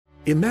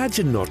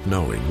Imagine not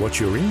knowing what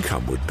your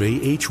income would be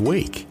each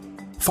week.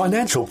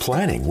 Financial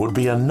planning would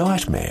be a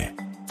nightmare.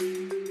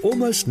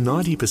 Almost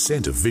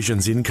 90% of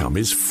Vision's income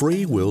is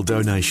free will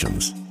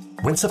donations.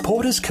 When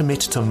supporters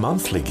commit to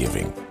monthly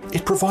giving,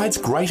 it provides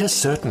greater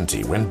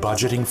certainty when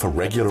budgeting for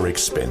regular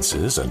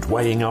expenses and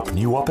weighing up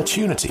new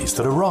opportunities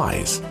that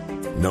arise.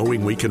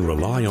 Knowing we can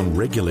rely on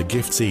regular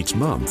gifts each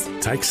month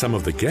takes some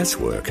of the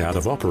guesswork out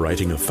of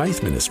operating a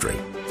faith ministry.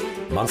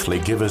 Monthly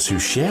givers who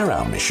share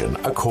our mission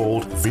are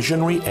called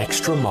Visionary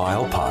Extra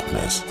Mile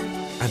Partners.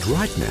 And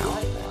right now,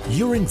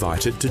 you're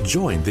invited to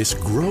join this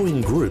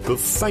growing group of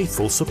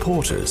faithful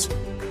supporters.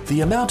 The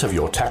amount of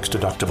your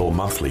tax-deductible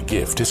monthly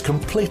gift is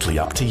completely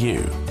up to you.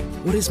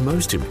 What is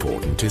most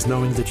important is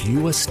knowing that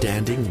you are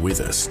standing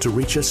with us to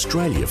reach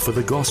Australia for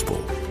the gospel.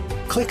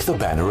 Click the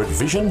banner at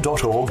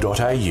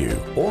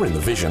vision.org.au or in the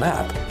Vision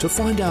app to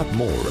find out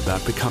more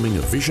about becoming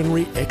a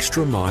Visionary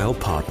Extra Mile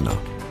partner.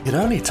 It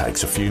only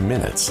takes a few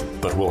minutes,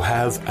 but will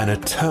have an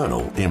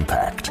eternal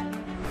impact.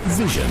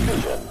 Vision.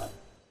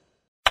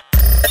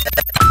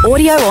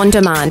 Audio on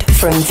demand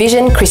from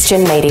Vision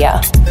Christian Media.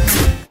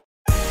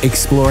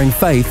 Exploring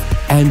faith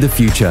and the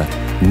future.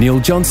 Neil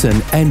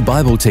Johnson and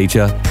Bible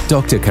teacher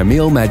Dr.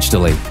 Camille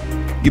Majdali.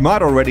 You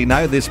might already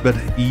know this, but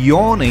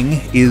yawning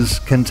is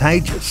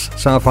contagious.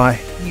 So if I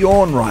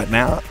yawn right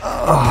now,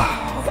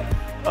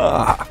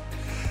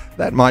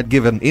 that might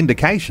give an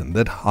indication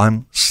that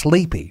I'm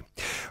sleepy.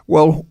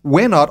 Well,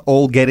 we're not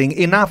all getting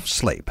enough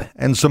sleep.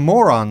 And some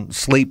more on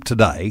sleep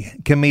today.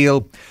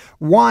 Camille,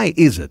 why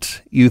is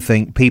it you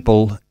think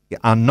people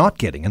are not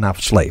getting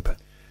enough sleep?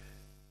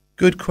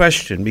 Good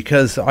question,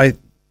 because I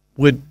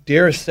would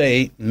dare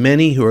say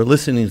many who are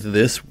listening to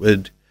this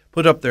would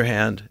put up their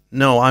hand,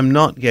 no, I'm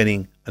not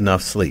getting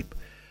enough sleep.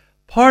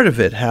 Part of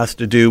it has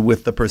to do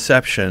with the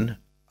perception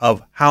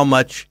of how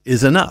much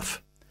is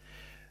enough.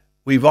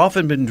 We've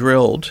often been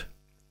drilled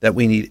that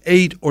we need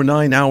 8 or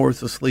 9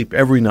 hours of sleep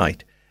every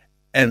night.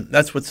 And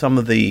that's what some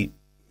of the,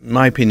 in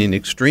my opinion,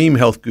 extreme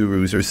health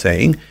gurus are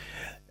saying,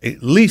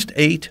 at least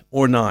 8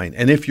 or 9.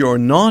 And if you're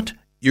not,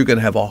 you're going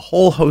to have a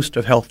whole host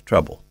of health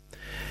trouble.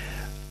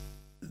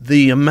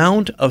 The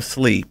amount of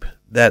sleep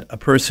that a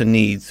person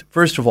needs,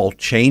 first of all,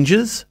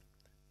 changes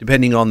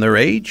depending on their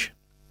age,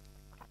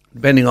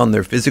 depending on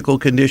their physical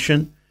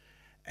condition,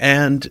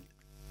 and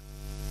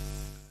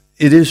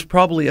it is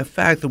probably a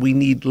fact that we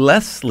need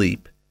less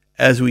sleep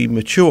as we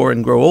mature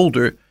and grow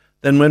older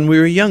than when we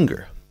were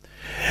younger.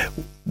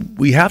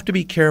 We have to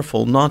be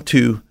careful not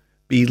to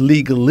be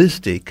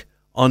legalistic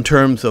on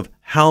terms of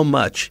how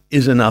much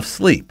is enough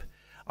sleep.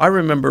 I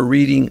remember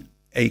reading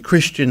a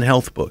Christian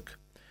health book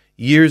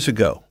years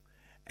ago,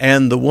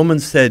 and the woman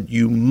said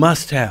you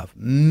must have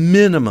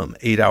minimum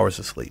 8 hours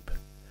of sleep,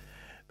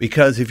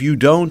 because if you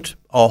don't,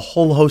 a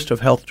whole host of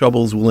health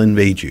troubles will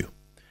invade you.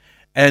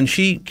 And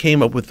she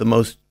came up with the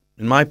most,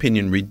 in my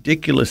opinion,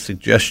 ridiculous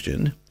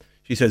suggestion.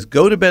 She says,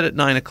 go to bed at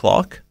 9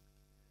 o'clock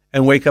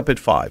and wake up at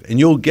 5, and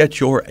you'll get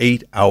your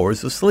 8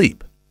 hours of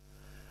sleep.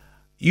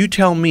 You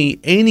tell me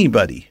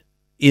anybody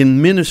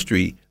in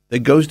ministry that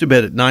goes to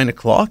bed at 9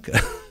 o'clock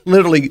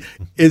literally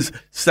is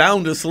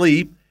sound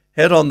asleep,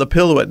 head on the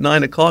pillow at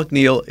 9 o'clock,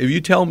 Neil, if you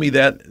tell me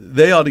that,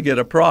 they ought to get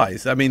a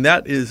prize. I mean,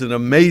 that is an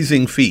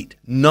amazing feat.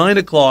 9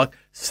 o'clock,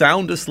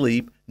 sound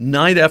asleep,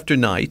 night after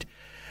night.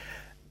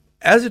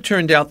 As it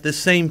turned out, this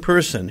same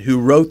person who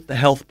wrote the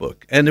health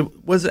book, and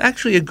it was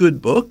actually a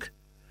good book,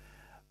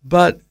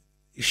 but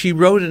she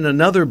wrote in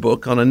another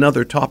book on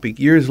another topic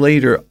years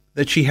later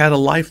that she had a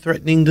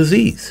life-threatening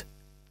disease.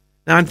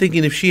 Now I'm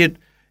thinking,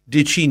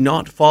 did she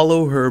not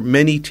follow her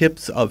many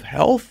tips of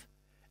health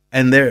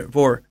and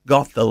therefore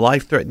got the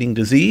life-threatening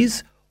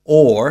disease?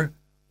 Or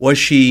was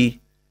she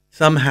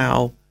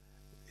somehow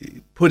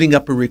putting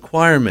up a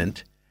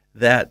requirement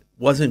that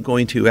wasn't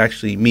going to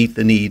actually meet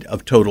the need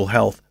of total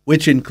health,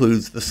 which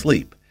includes the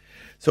sleep?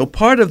 So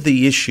part of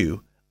the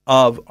issue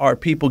of are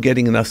people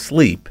getting enough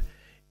sleep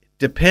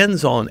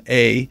depends on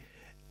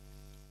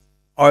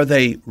are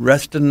they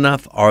rested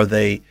enough? Are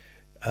they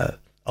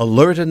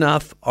alert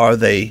enough? Are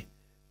they,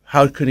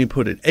 how can you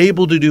put it,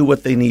 able to do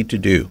what they need to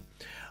do?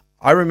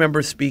 I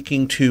remember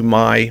speaking to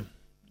my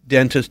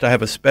dentist. I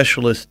have a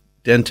specialist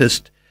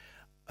dentist.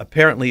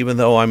 Apparently, even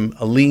though I'm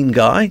a lean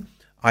guy,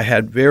 I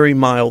had very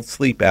mild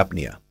sleep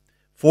apnea.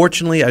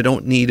 Fortunately, I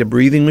don't need a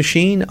breathing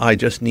machine. I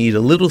just need a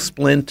little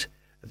splint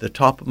at the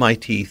top of my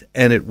teeth,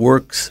 and it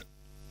works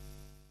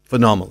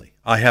phenomenally.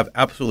 I have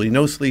absolutely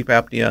no sleep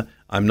apnea.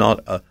 I'm not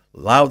a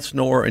loud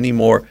snorer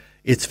anymore.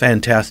 It's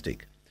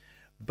fantastic.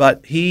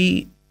 But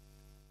he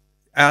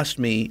asked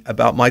me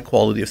about my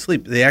quality of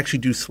sleep. They actually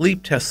do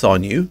sleep tests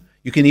on you.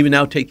 You can even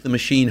now take the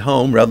machine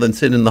home rather than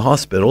sit in the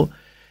hospital.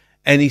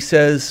 And he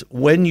says,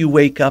 when you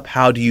wake up,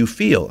 how do you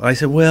feel? And I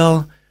said,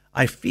 well,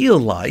 I feel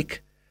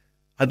like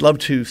I'd love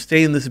to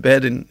stay in this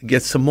bed and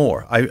get some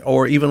more,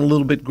 or even a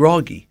little bit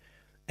groggy.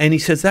 And he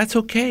says, that's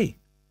okay.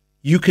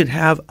 You can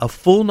have a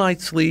full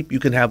night's sleep. You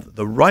can have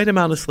the right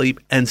amount of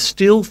sleep and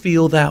still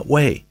feel that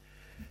way.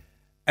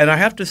 And I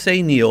have to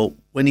say, Neil,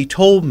 when he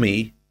told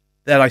me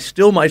that I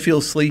still might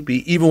feel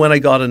sleepy even when I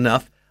got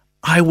enough,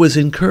 I was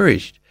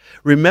encouraged.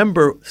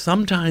 Remember,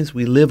 sometimes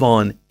we live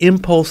on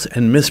impulse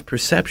and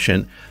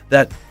misperception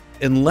that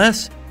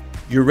unless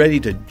you're ready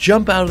to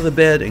jump out of the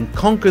bed and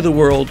conquer the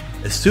world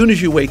as soon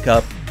as you wake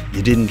up,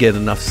 you didn't get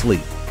enough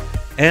sleep.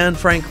 And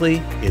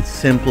frankly, it's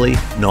simply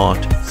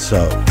not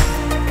so.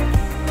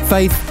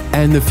 Faith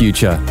and the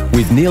Future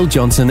with Neil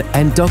Johnson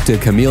and Dr.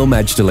 Camille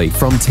Majdali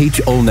from Teach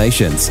All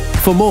Nations.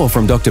 For more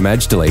from Dr.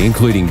 Majdali,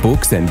 including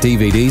books and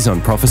DVDs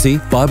on prophecy,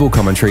 Bible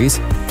commentaries,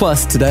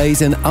 plus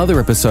today's and other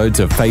episodes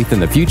of Faith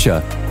and the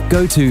Future,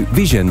 go to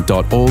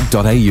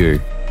vision.org.au.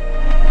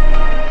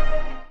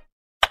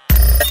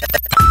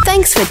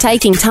 Thanks for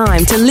taking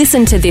time to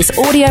listen to this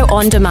audio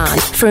on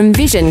demand from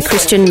Vision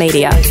Christian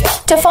Media.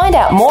 To find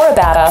out more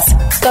about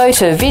us, go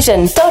to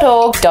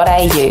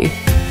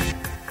vision.org.au.